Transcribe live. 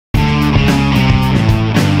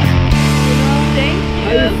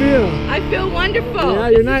I feel wonderful. Yeah,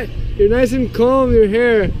 you're nice and calm. Your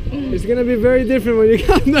hair. It's gonna be very different when you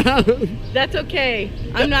come down. That's okay.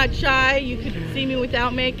 I'm not shy. You could see me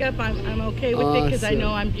without makeup. I'm okay with it because I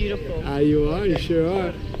know I'm beautiful. You are. You sure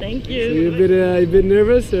are. Thank you. So you're a bit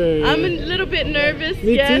nervous, or? I'm a little bit nervous.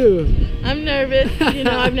 Me yes. too. I'm nervous. You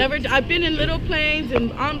know, I've been in little planes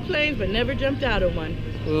and on planes, but never jumped out of one.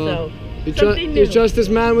 Well, so something new. You trust this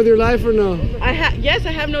man with your life or no? Yes,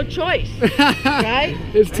 I have no choice. Right?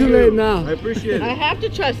 It's too late now. I appreciate it. I have to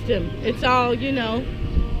trust him. It's all, you know.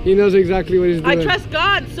 He knows exactly what he's doing. I trust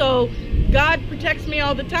God, so God protects me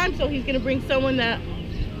all the time, so he's going to bring someone that's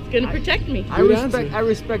going to protect me. I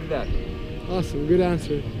respect that. Awesome, good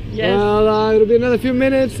answer. Yes. Well, it'll be another few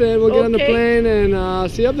minutes and we'll get on the plane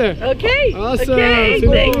and see you up there. Okay. Awesome. Okay, See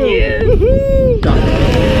thank you. Woohoo.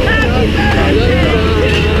 Happy birthday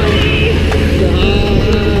to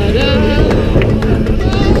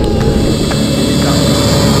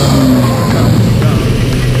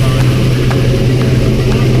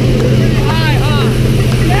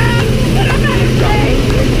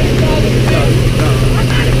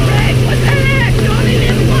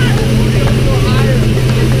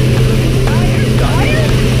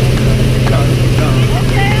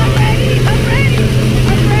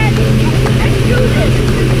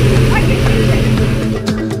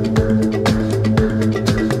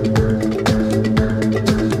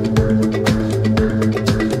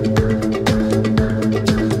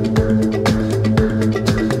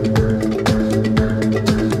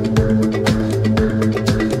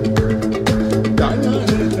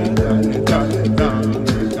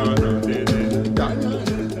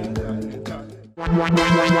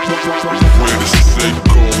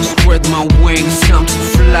Spread my wings, time to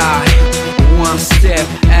fly. One step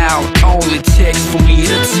out, all it takes for me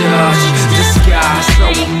to touch the sky. So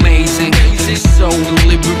amazing, so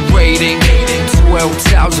liberating.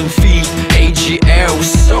 12,000 feet, AGL,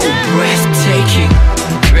 so breathtaking.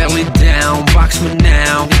 Belly down, box me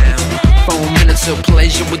now. 4 minutes of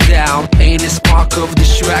pleasure without any spark of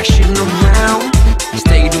distraction around.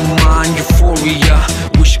 State of mind, euphoria,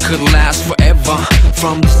 wish it could last forever.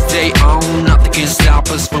 From this day on, nothing can stop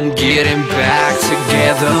us from getting back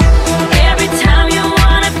together. Every time you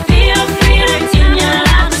wanna feel freedom in your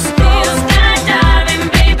life, just go skydiving,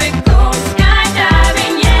 baby, go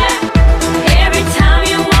skydiving, yeah. Every time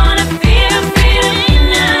you wanna feel freedom in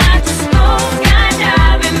your life, just go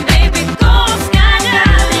skydiving, baby, go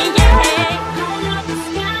skydiving, yeah. I love the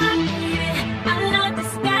sky, baby. I love the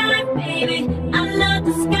sky, baby. I love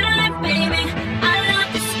the sky.